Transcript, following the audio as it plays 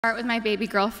Start with my baby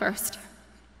girl first.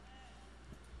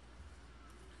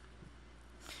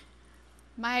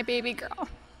 My baby girl.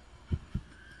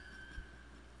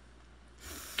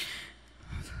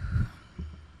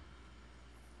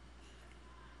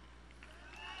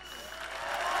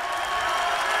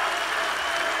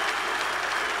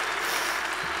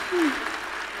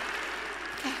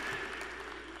 Okay.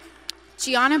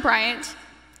 Gianna Bryant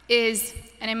is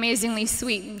an amazingly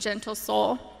sweet and gentle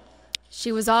soul.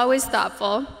 She was always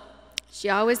thoughtful. She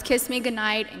always kissed me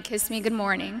goodnight and kissed me good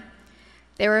morning.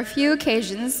 There were a few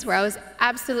occasions where I was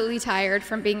absolutely tired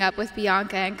from being up with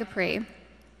Bianca and Capri,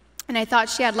 and I thought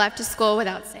she had left to school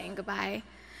without saying goodbye.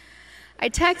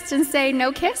 I'd text and say,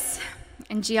 "No kiss?"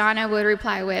 And Gianna would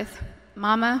reply with,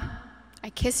 "Mama, I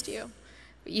kissed you,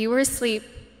 but you were asleep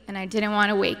and I didn't want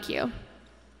to wake you."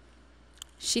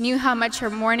 She knew how much her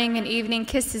morning and evening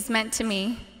kisses meant to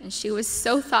me, and she was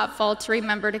so thoughtful to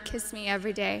remember to kiss me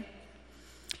every day.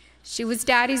 She was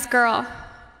Daddy's girl,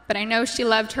 but I know she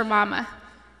loved her mama,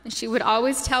 and she would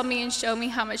always tell me and show me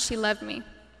how much she loved me.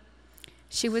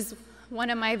 She was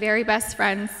one of my very best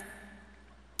friends.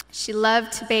 She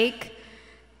loved to bake.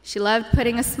 She loved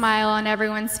putting a smile on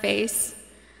everyone's face.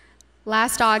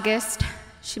 Last August,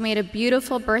 she made a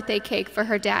beautiful birthday cake for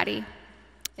her daddy.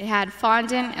 It had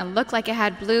fondant and looked like it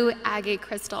had blue agate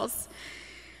crystals.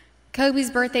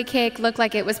 Kobe's birthday cake looked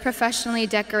like it was professionally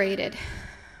decorated.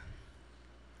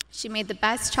 She made the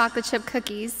best chocolate chip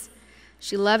cookies.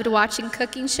 She loved watching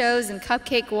cooking shows and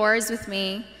cupcake wars with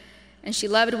me, and she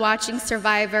loved watching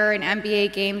Survivor and NBA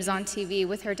games on TV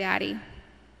with her daddy.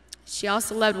 She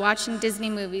also loved watching Disney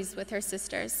movies with her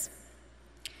sisters.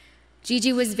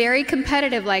 Gigi was very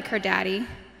competitive like her daddy,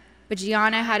 but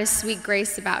Gianna had a sweet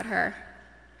grace about her.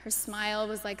 Her smile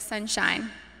was like sunshine.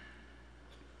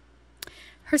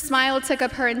 Her smile took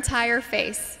up her entire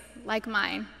face, like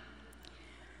mine.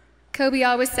 Kobe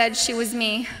always said she was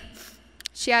me.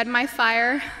 She had my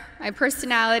fire, my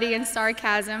personality, and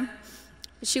sarcasm.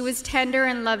 But she was tender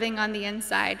and loving on the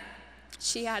inside.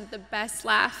 She had the best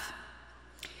laugh.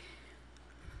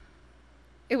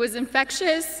 It was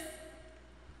infectious.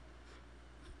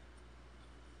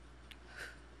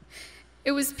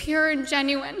 It was pure and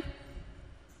genuine.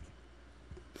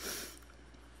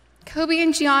 Kobe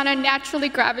and Gianna naturally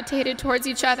gravitated towards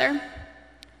each other.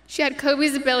 She had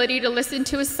Kobe's ability to listen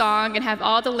to a song and have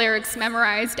all the lyrics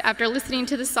memorized after listening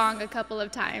to the song a couple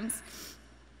of times.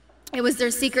 It was their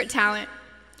secret talent.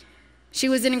 She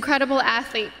was an incredible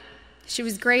athlete. She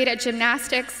was great at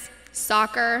gymnastics,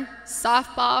 soccer,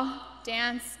 softball,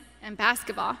 dance, and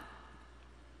basketball.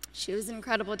 She was an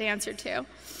incredible dancer too.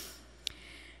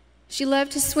 She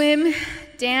loved to swim,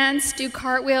 dance, do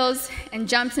cartwheels, and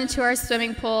jumps into our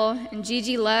swimming pool, and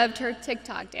Gigi loved her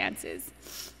TikTok dances.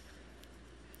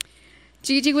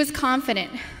 Gigi was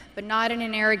confident, but not in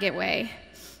an arrogant way.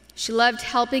 She loved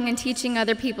helping and teaching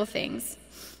other people things.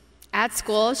 At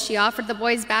school, she offered the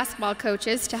boys' basketball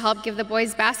coaches to help give the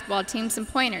boys' basketball team some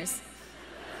pointers,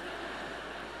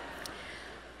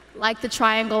 like the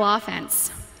triangle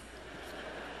offense.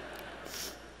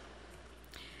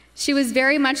 She was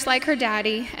very much like her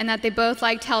daddy, and that they both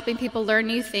liked helping people learn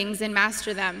new things and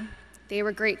master them. They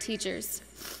were great teachers.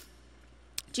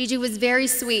 Gigi was very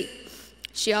sweet.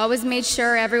 She always made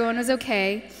sure everyone was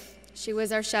okay. She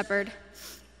was our shepherd.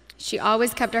 She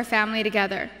always kept our family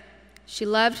together. She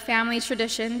loved family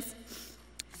traditions.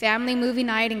 Family movie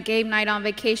night and game night on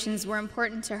vacations were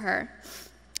important to her.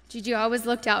 Gigi always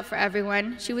looked out for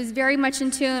everyone. She was very much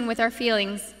in tune with our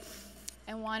feelings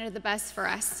and wanted the best for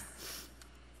us.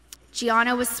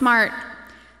 Gianna was smart.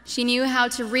 She knew how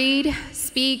to read,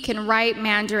 speak, and write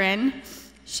Mandarin.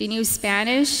 She knew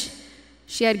Spanish.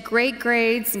 She had great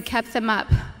grades and kept them up,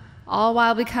 all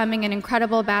while becoming an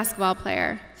incredible basketball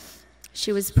player.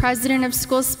 She was president of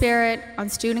School Spirit on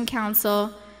student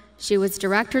council. She was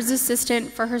director's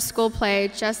assistant for her school play,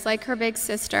 just like her big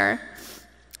sister.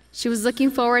 She was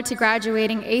looking forward to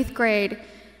graduating 8th grade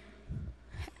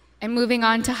and moving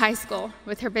on to high school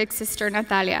with her big sister,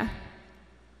 Natalia.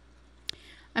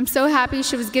 I'm so happy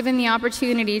she was given the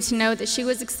opportunity to know that she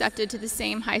was accepted to the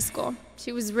same high school.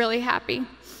 She was really happy.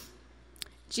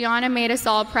 Gianna made us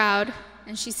all proud,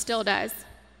 and she still does.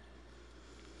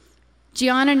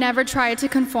 Gianna never tried to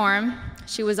conform.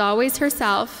 She was always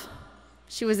herself.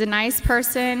 She was a nice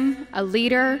person, a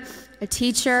leader, a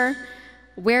teacher,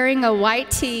 wearing a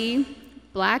white tee,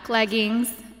 black leggings,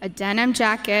 a denim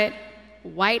jacket,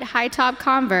 white high-top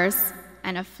Converse,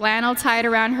 and a flannel tied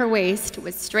around her waist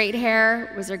with straight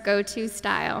hair was her go-to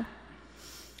style.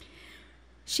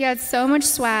 She had so much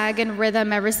swag and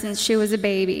rhythm ever since she was a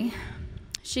baby.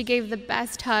 She gave the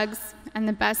best hugs and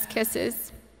the best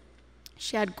kisses.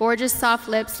 She had gorgeous soft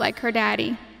lips like her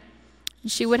daddy.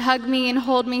 She would hug me and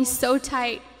hold me so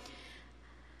tight.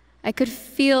 I could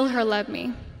feel her love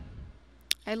me.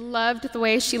 I loved the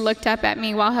way she looked up at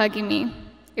me while hugging me.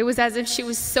 It was as if she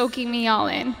was soaking me all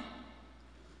in.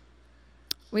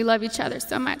 We love each other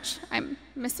so much. I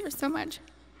miss her so much.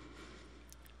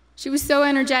 She was so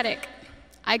energetic.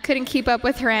 I couldn't keep up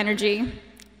with her energy.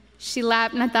 She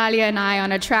lapped Natalia and I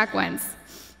on a track once.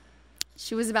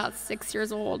 She was about 6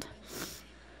 years old.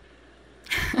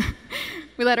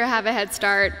 We let her have a head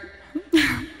start.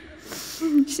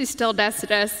 She still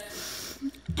dusted us.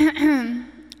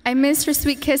 I missed her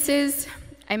sweet kisses.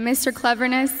 I missed her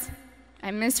cleverness.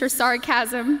 I missed her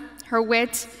sarcasm, her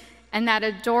wit, and that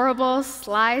adorable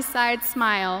sly-side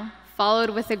smile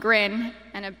followed with a grin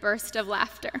and a burst of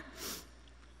laughter.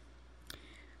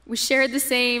 We shared the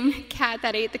same cat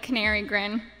that ate the canary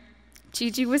grin.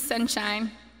 Gigi was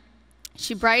sunshine.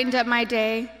 She brightened up my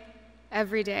day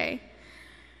every day.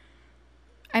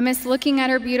 I miss looking at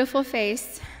her beautiful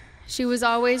face. She was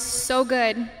always so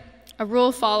good, a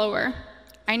rule follower.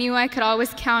 I knew I could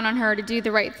always count on her to do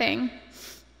the right thing.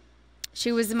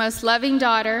 She was the most loving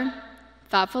daughter,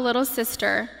 thoughtful little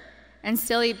sister, and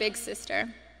silly big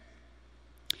sister.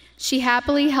 She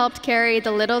happily helped carry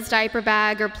the little's diaper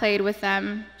bag or played with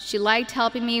them. She liked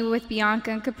helping me with Bianca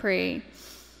and Capri.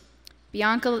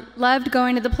 Bianca loved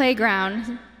going to the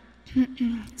playground,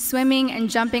 swimming and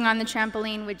jumping on the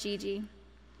trampoline with Gigi.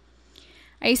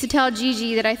 I used to tell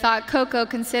Gigi that I thought Coco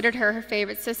considered her her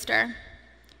favorite sister.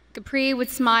 Capri would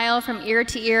smile from ear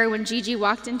to ear when Gigi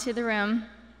walked into the room,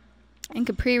 and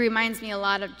Capri reminds me a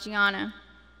lot of Gianna.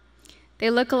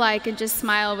 They look alike and just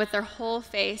smile with their whole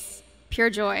face, pure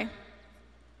joy.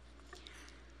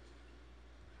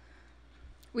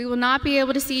 We will not be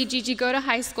able to see Gigi go to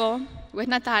high school with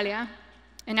Natalia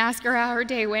and ask her how her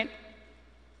day went.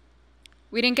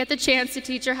 We didn't get the chance to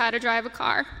teach her how to drive a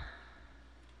car.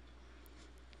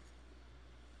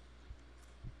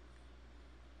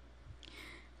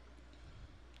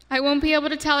 I won't be able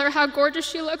to tell her how gorgeous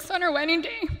she looks on her wedding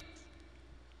day.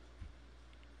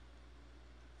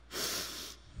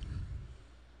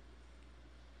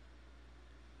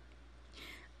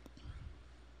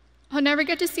 I'll never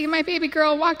get to see my baby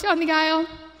girl walk down the aisle,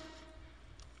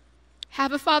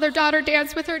 have a father-daughter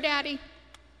dance with her daddy,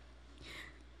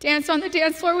 dance on the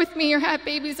dance floor with me, or have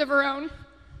babies of her own.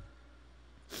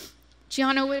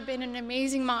 Gianna would have been an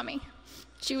amazing mommy.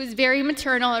 She was very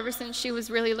maternal ever since she was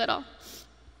really little.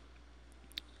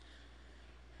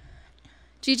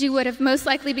 Gigi would have most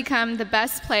likely become the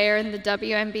best player in the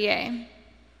WNBA.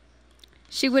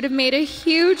 She would have made a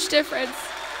huge difference.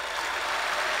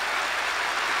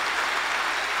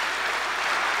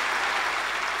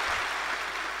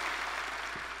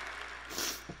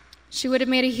 She would have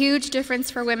made a huge difference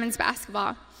for women's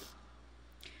basketball.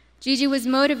 Gigi was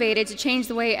motivated to change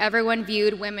the way everyone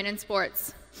viewed women in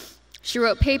sports. She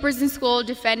wrote papers in school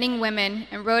defending women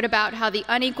and wrote about how the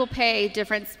unequal pay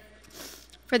difference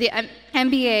for the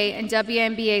NBA and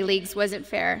WNBA leagues wasn't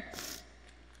fair.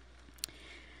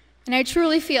 And I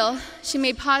truly feel she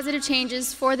made positive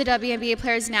changes for the WNBA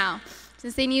players now,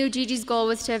 since they knew Gigi's goal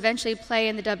was to eventually play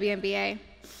in the WNBA.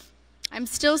 I'm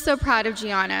still so proud of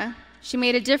Gianna. She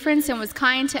made a difference and was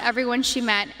kind to everyone she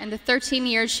met in the 13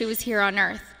 years she was here on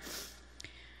Earth.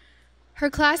 Her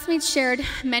classmates shared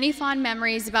many fond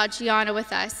memories about Gianna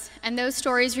with us, and those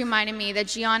stories reminded me that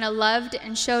Gianna loved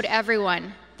and showed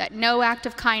everyone that no act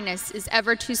of kindness is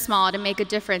ever too small to make a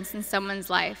difference in someone's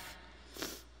life.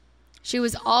 She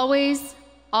was always,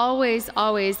 always,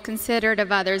 always considerate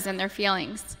of others and their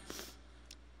feelings.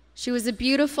 She was a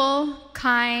beautiful,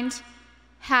 kind,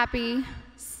 happy,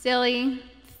 silly,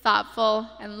 thoughtful,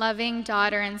 and loving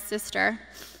daughter and sister.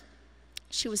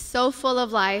 She was so full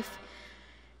of life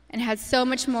and had so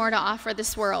much more to offer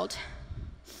this world.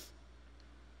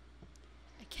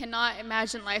 I cannot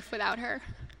imagine life without her.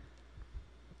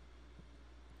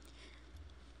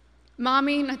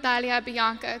 Mommy, Natalia,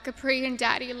 Bianca, Capri, and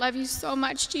Daddy love you so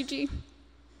much, Gigi.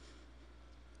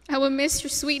 I will miss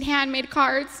your sweet handmade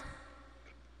cards,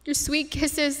 your sweet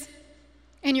kisses,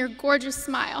 and your gorgeous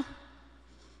smile.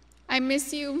 I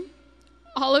miss you,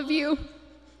 all of you,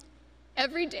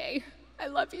 every day. I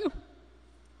love you.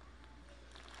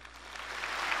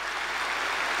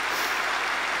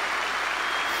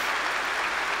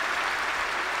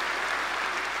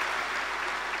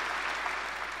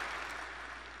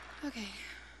 Okay.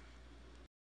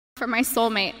 For my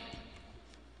soulmate.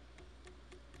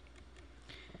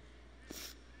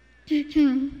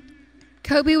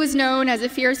 Kobe was known as a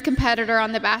fierce competitor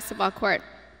on the basketball court.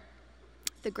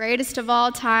 The greatest of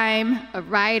all time, a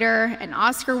writer, an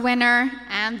Oscar winner,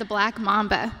 and the Black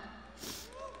Mamba.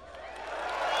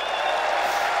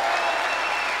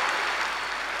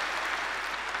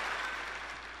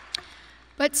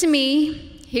 But to me,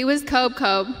 he was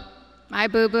Kobe, my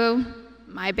boo-boo,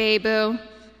 my baby,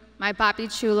 my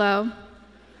papi chulo.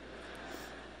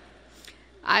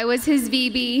 I was his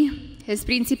VB, his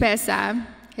principesa,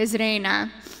 his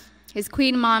reina, his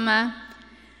queen mamba,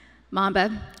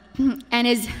 and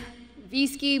his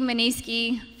visky,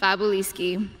 maniski,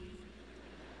 fabuliski.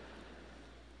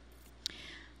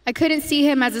 I couldn't see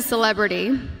him as a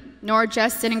celebrity, nor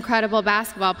just an incredible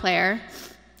basketball player.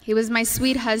 He was my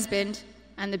sweet husband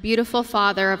and the beautiful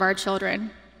father of our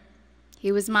children.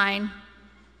 He was mine.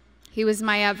 He was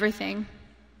my everything.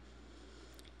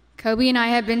 Kobe and I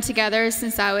have been together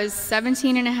since I was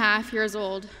 17 and a half years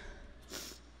old.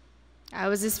 I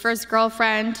was his first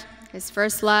girlfriend, his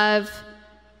first love,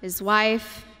 his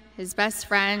wife, his best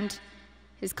friend,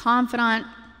 his confidant,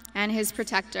 and his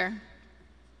protector.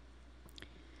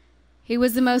 He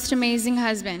was the most amazing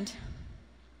husband.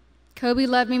 Kobe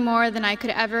loved me more than I could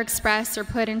ever express or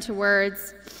put into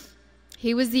words.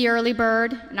 He was the early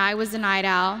bird, and I was the night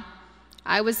owl.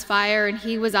 I was fire, and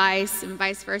he was ice, and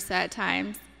vice versa at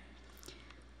times.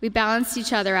 We balanced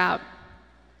each other out.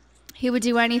 He would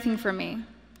do anything for me.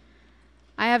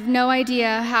 I have no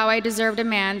idea how I deserved a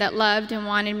man that loved and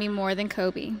wanted me more than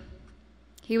Kobe.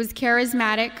 He was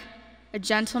charismatic, a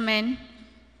gentleman.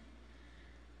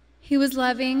 He was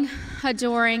loving,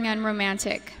 adoring, and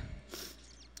romantic.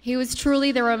 He was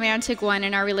truly the romantic one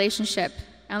in our relationship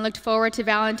and looked forward to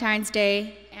Valentine's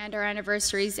Day and our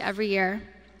anniversaries every year.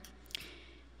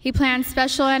 He planned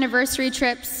special anniversary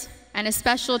trips and a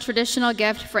special traditional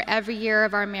gift for every year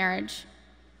of our marriage.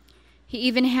 He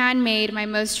even handmade my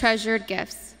most treasured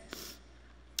gifts.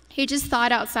 He just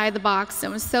thought outside the box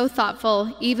and was so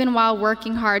thoughtful, even while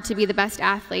working hard to be the best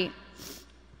athlete.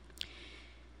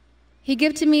 He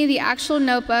gifted me the actual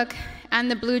notebook and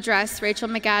the blue dress Rachel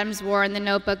McAdams wore in the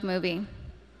Notebook movie.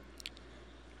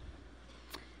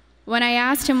 When I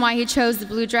asked him why he chose the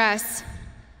blue dress,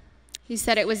 he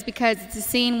said it was because it's a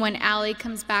scene when Allie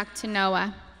comes back to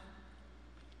Noah.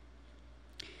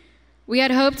 We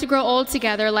had hoped to grow old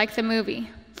together like the movie.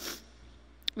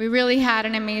 We really had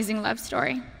an amazing love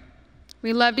story.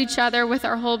 We loved each other with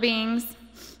our whole beings,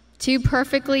 two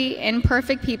perfectly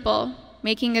imperfect people,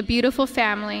 making a beautiful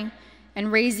family and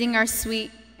raising our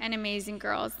sweet and amazing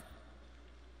girls.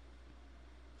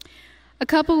 A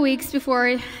couple weeks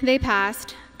before they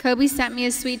passed, Kobe sent me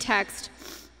a sweet text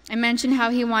and mentioned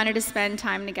how he wanted to spend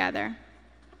time together.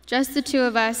 Just the two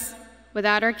of us,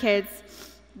 without our kids,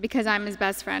 because I'm his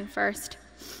best friend first.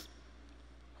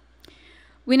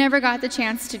 We never got the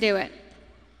chance to do it.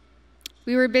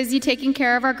 We were busy taking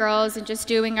care of our girls and just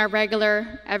doing our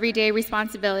regular, everyday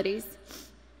responsibilities.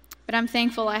 But I'm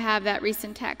thankful I have that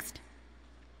recent text.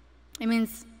 It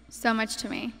means so much to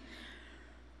me.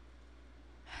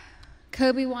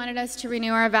 Kobe wanted us to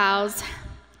renew our vows.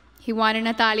 He wanted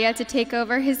Natalia to take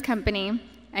over his company,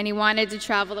 and he wanted to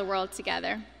travel the world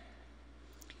together.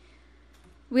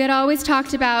 We had always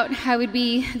talked about how we'd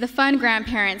be the fun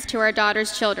grandparents to our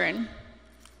daughter's children.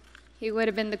 He would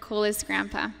have been the coolest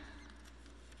grandpa.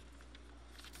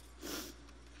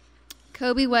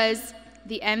 Kobe was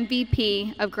the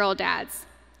MVP of girl dads,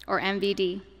 or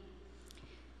MVD.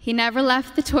 He never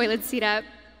left the toilet seat up.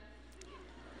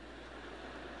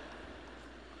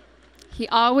 He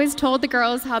always told the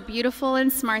girls how beautiful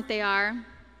and smart they are.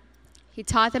 He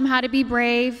taught them how to be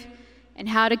brave and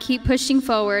how to keep pushing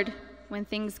forward when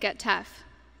things get tough.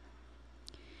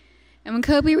 And when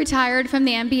Kobe retired from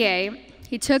the NBA,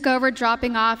 he took over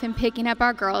dropping off and picking up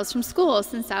our girls from school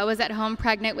since I was at home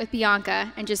pregnant with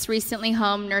Bianca and just recently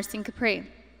home nursing Capri.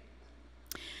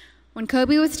 When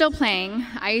Kobe was still playing,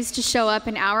 I used to show up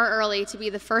an hour early to be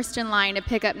the first in line to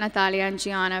pick up Natalia and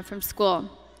Gianna from school,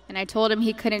 and I told him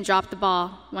he couldn't drop the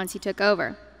ball once he took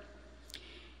over.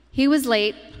 He was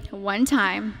late one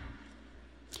time,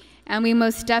 and we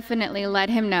most definitely let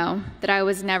him know that I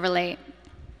was never late.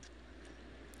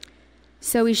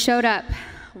 So we showed up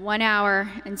 1 hour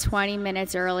and 20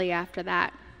 minutes early after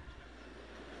that.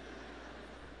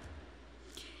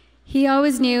 He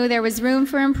always knew there was room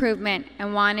for improvement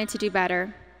and wanted to do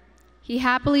better. He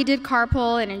happily did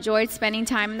carpool and enjoyed spending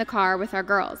time in the car with our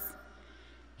girls.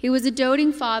 He was a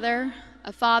doting father,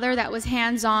 a father that was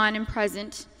hands-on and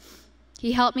present.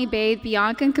 He helped me bathe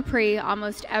Bianca and Capri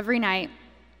almost every night.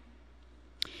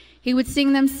 He would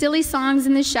sing them silly songs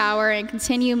in the shower and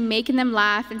continue making them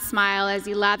laugh and smile as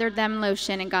he lathered them in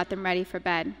lotion and got them ready for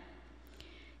bed.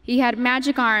 He had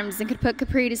magic arms and could put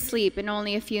Capri to sleep in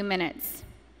only a few minutes.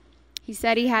 He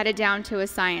said he had it down to a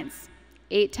science,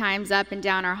 8 times up and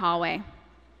down our hallway.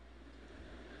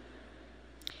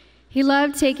 He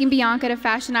loved taking Bianca to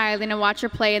Fashion Island and watch her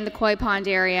play in the koi pond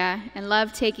area and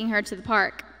loved taking her to the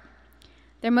park.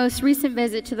 Their most recent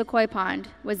visit to the koi pond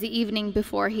was the evening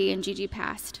before he and Gigi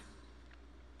passed.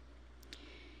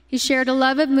 He shared a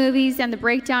love of movies and the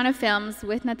breakdown of films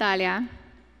with Natalia.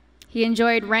 He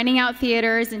enjoyed renting out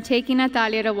theaters and taking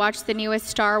Natalia to watch the newest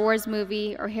Star Wars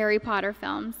movie or Harry Potter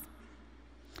films.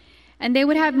 And they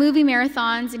would have movie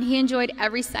marathons, and he enjoyed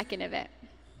every second of it.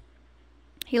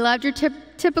 He loved your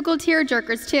typical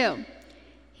tearjerkers, too.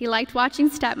 He liked watching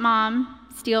Stepmom,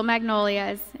 Steel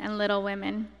Magnolias, and Little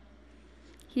Women.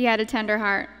 He had a tender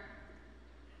heart.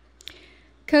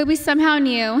 Kobe somehow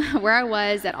knew where I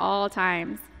was at all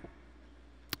times,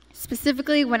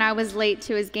 specifically when I was late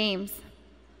to his games.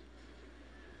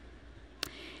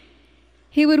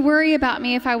 He would worry about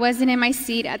me if I wasn't in my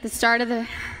seat at the start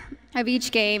of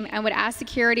each game and would ask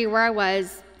security where I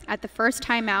was at the first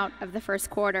timeout of the first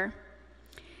quarter.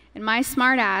 And my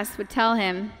smart ass would tell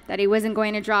him that he wasn't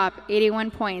going to drop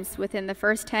 81 points within the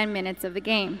first 10 minutes of the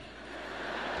game.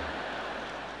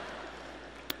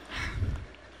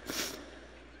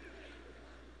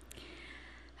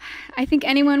 I think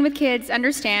anyone with kids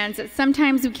understands that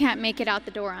sometimes we can't make it out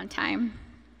the door on time.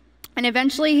 And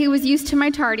eventually he was used to my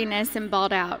tardiness and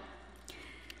balled out.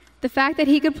 The fact that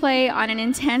he could play on an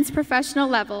intense professional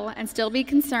level and still be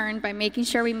concerned by making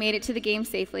sure we made it to the game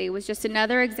safely was just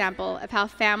another example of how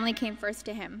family came first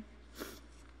to him.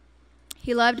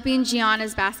 He loved being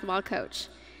Gianna's basketball coach.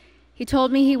 He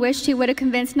told me he wished he would have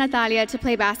convinced Natalia to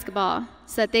play basketball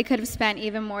so that they could have spent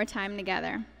even more time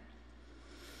together.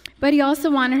 But he also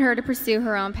wanted her to pursue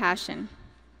her own passion.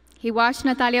 He watched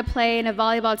Natalia play in a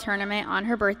volleyball tournament on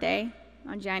her birthday,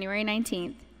 on January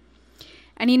 19th,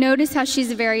 and he noticed how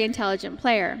she's a very intelligent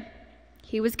player.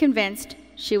 He was convinced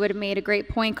she would have made a great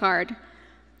point guard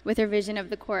with her vision of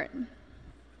the court.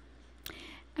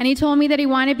 And he told me that he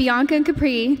wanted Bianca and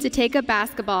Capri to take up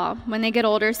basketball when they get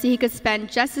older so he could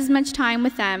spend just as much time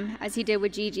with them as he did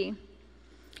with Gigi.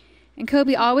 And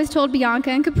Kobe always told Bianca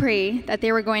and Capri that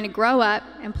they were going to grow up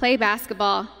and play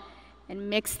basketball and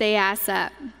mix their ass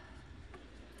up.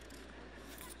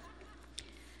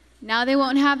 Now they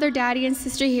won't have their daddy and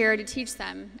sister here to teach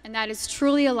them, and that is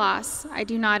truly a loss I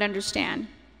do not understand.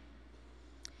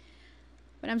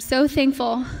 But I'm so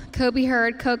thankful Kobe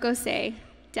heard Coco say,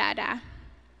 "Dada."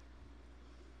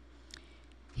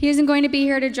 He isn't going to be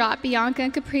here to drop Bianca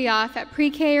and Capri off at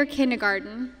pre-K or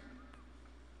kindergarten.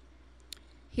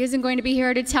 He isn't going to be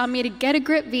here to tell me to get a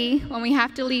grip V when we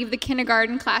have to leave the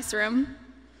kindergarten classroom,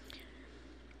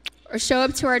 or show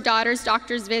up to our daughter's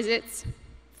doctor's visits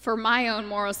for my own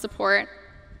moral support.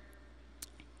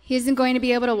 He isn't going to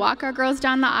be able to walk our girls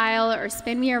down the aisle or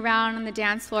spin me around on the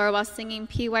dance floor while singing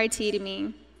PYT to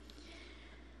me.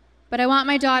 But I want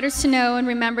my daughters to know and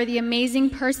remember the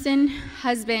amazing person,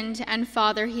 husband, and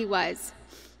father he was.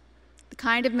 The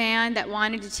kind of man that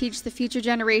wanted to teach the future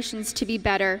generations to be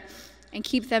better and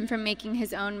keep them from making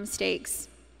his own mistakes.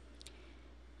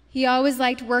 He always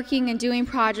liked working and doing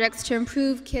projects to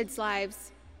improve kids'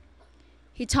 lives.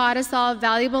 He taught us all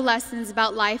valuable lessons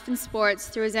about life and sports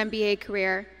through his NBA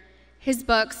career, his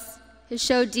books, his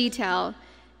show Detail,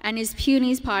 and his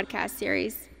Punies podcast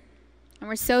series. And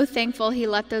we're so thankful he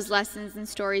left those lessons and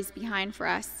stories behind for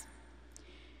us.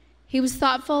 He was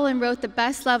thoughtful and wrote the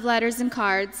best love letters and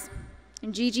cards,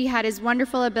 and Gigi had his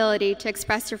wonderful ability to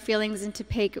express her feelings into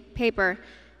paper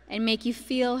and make you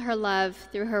feel her love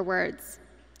through her words.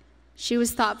 She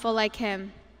was thoughtful like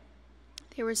him.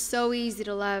 They were so easy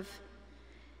to love.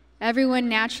 Everyone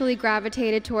naturally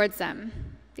gravitated towards them.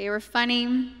 They were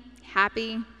funny,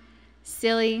 happy,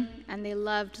 silly, and they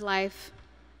loved life.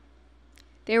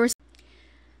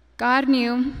 God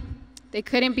knew they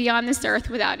couldn't be on this earth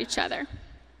without each other.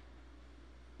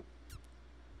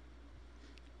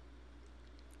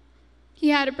 He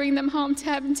had to bring them home to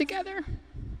heaven together.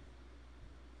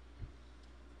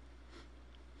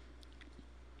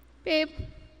 Babe,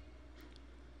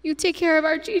 you take care of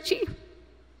our Gigi.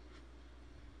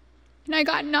 And I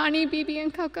got Nani, Bibi,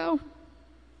 and Coco.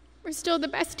 We're still the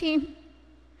best team.